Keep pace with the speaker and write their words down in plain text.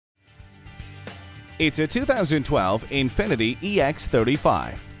It's a 2012 Infiniti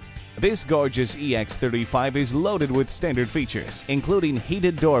EX35. This gorgeous EX35 is loaded with standard features, including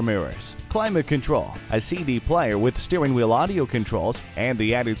heated door mirrors, climate control, a CD player with steering wheel audio controls, and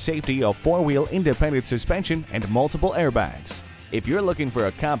the added safety of four-wheel independent suspension and multiple airbags. If you're looking for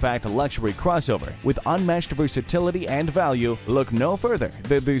a compact luxury crossover with unmatched versatility and value, look no further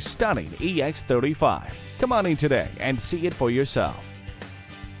than this stunning EX35. Come on in today and see it for yourself.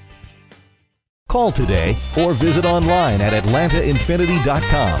 Call today or visit online at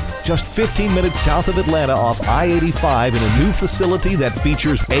atlantainfiniti.com. Just 15 minutes south of Atlanta off I-85 in a new facility that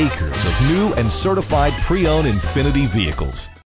features acres of new and certified pre-owned Infiniti vehicles.